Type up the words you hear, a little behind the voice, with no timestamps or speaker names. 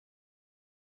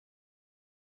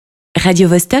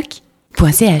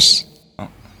radiovostok.ch. 1,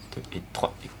 2 et 3.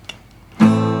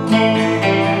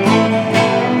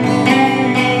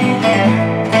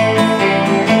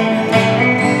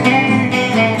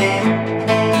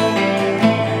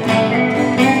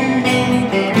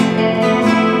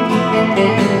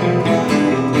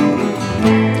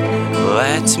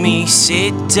 Let me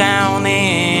sit down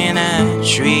in a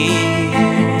tree,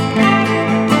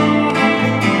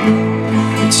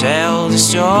 tell the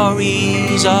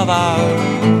stories of our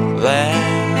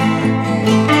land,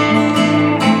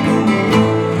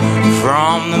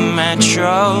 from the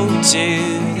metro to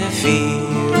the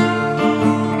field.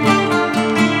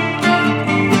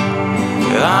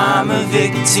 I'm a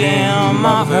victim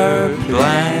of her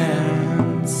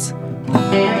plans.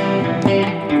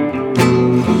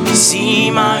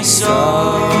 See my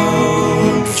soul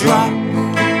drop,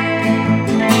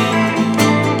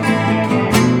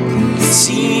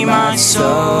 see my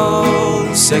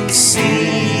soul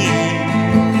succeed,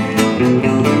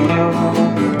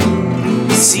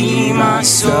 see my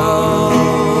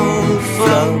soul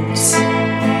float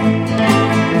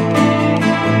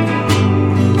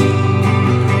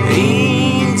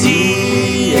in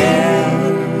the air.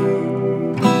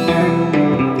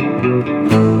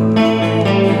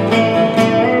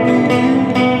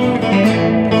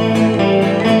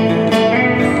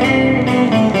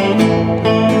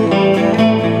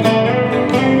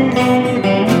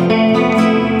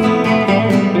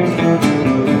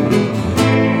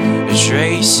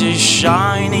 A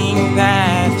shining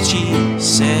path, she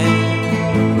said.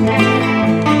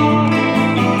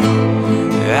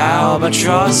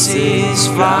 Albatrosses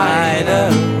fly the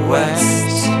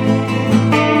west.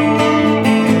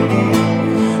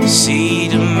 See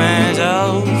the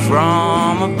meadow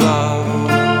from above.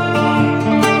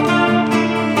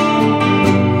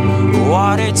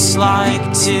 What it's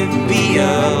like to be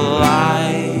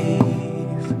alive.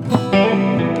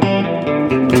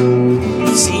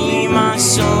 See my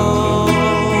soul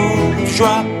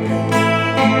drop,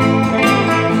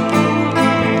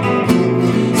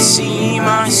 see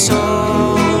my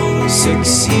soul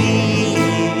succeed,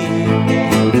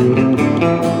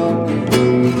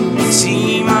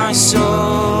 see my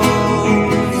soul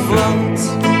float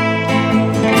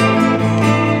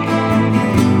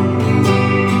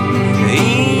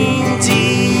in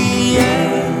the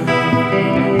air.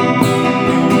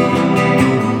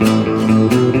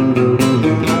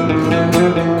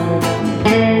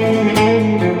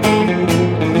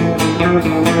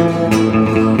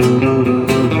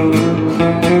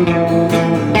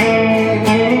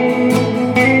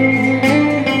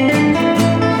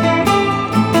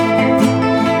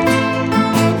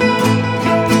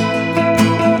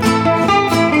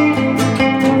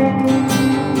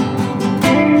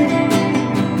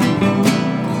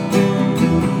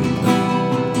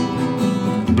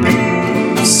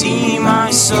 See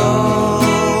my soul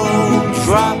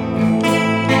drop,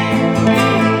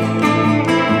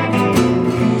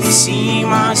 see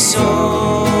my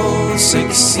soul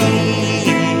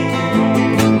succeed,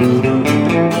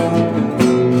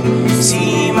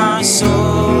 see my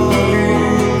soul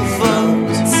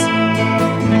float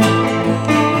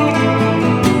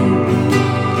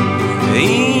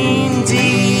in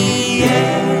the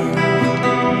air.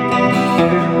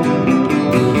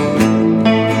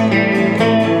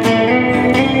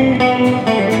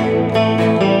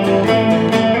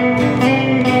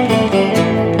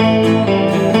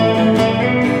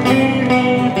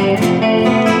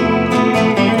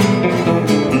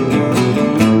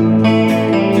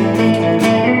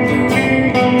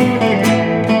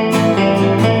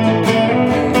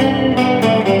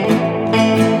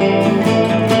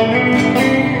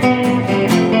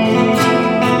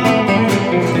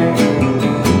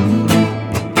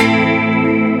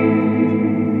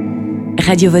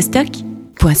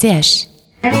 radiovostok.ch.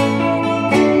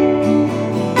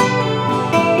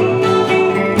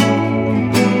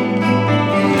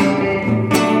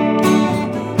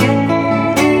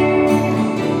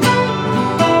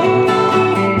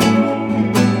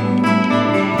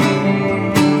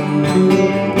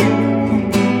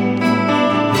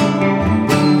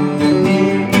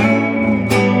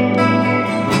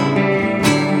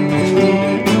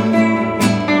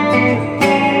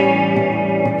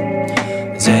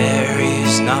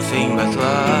 Nothing but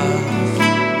love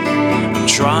I'm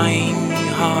trying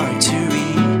hard to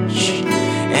reach,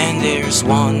 and there's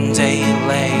one day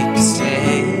left to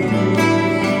say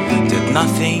that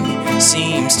nothing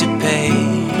seems to pay.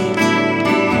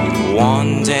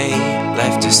 One day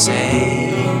left to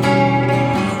say,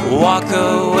 walk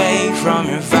away from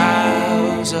your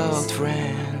vows, old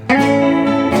friend.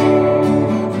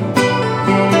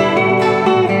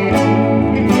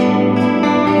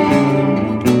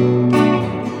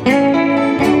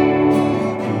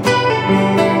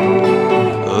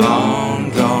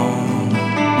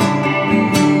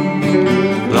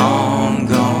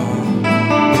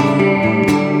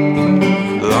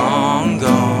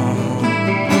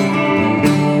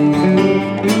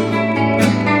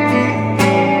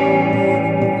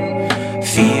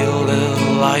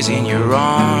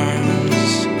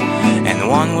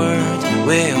 one word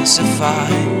will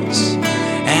suffice,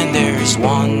 and there's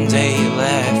one day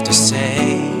left to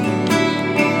say.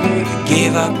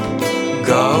 Give up,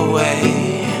 go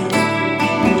away.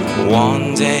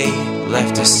 One day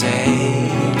left to say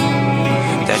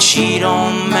that she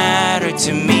don't matter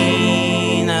to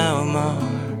me no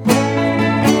more.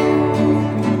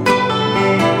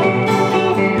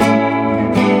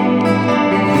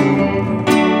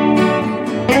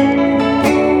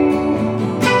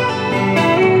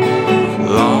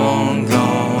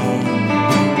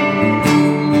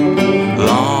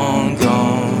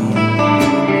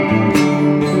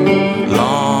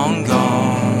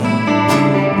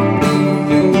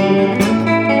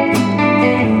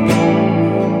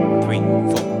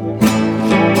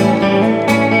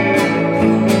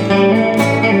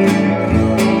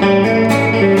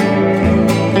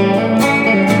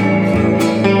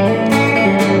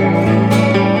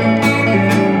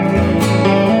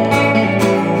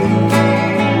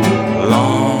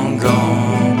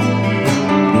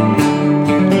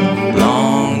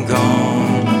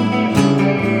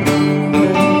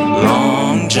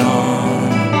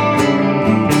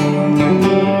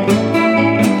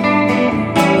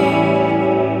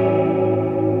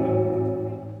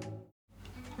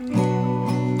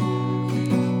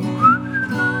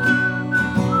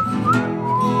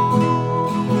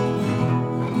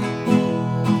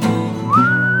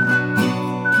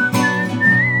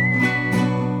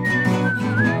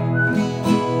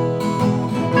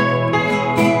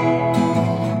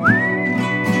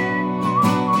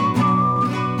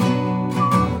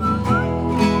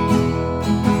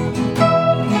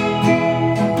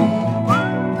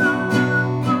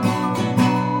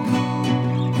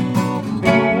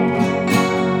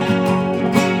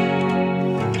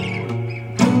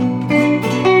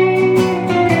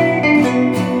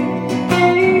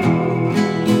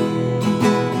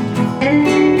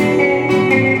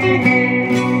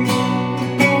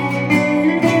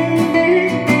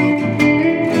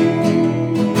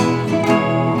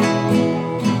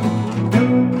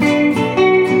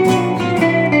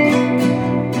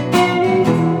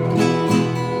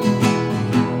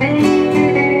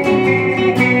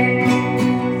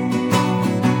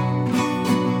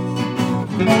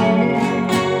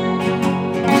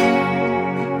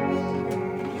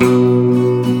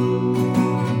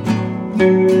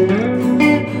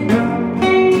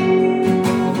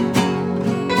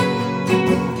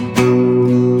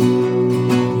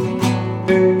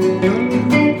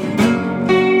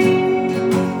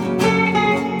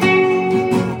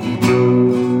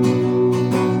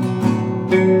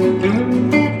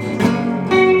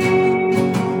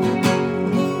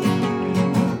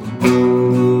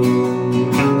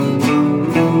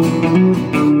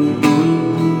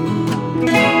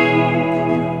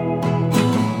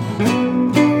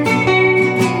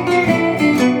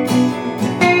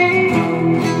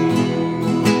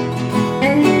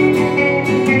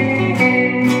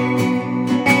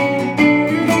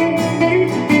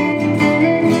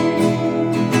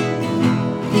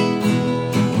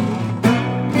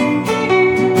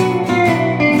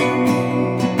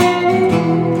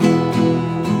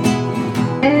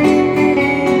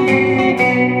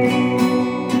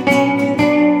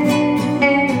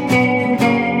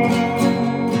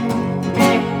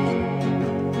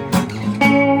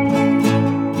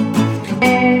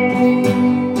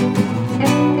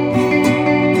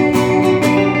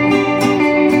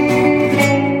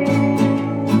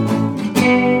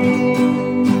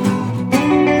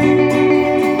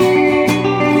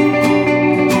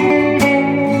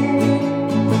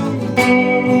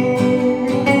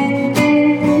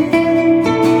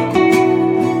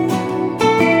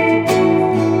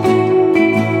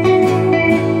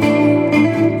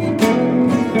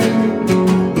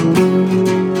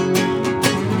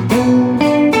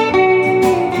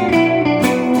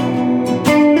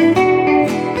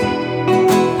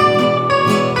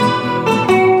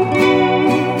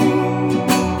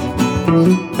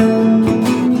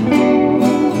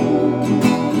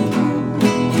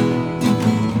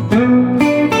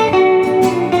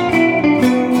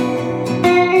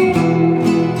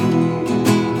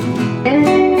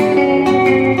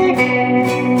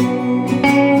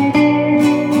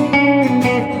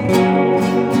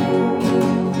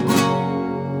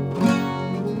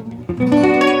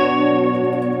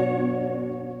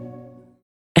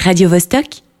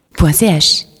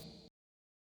 radiovostok.ch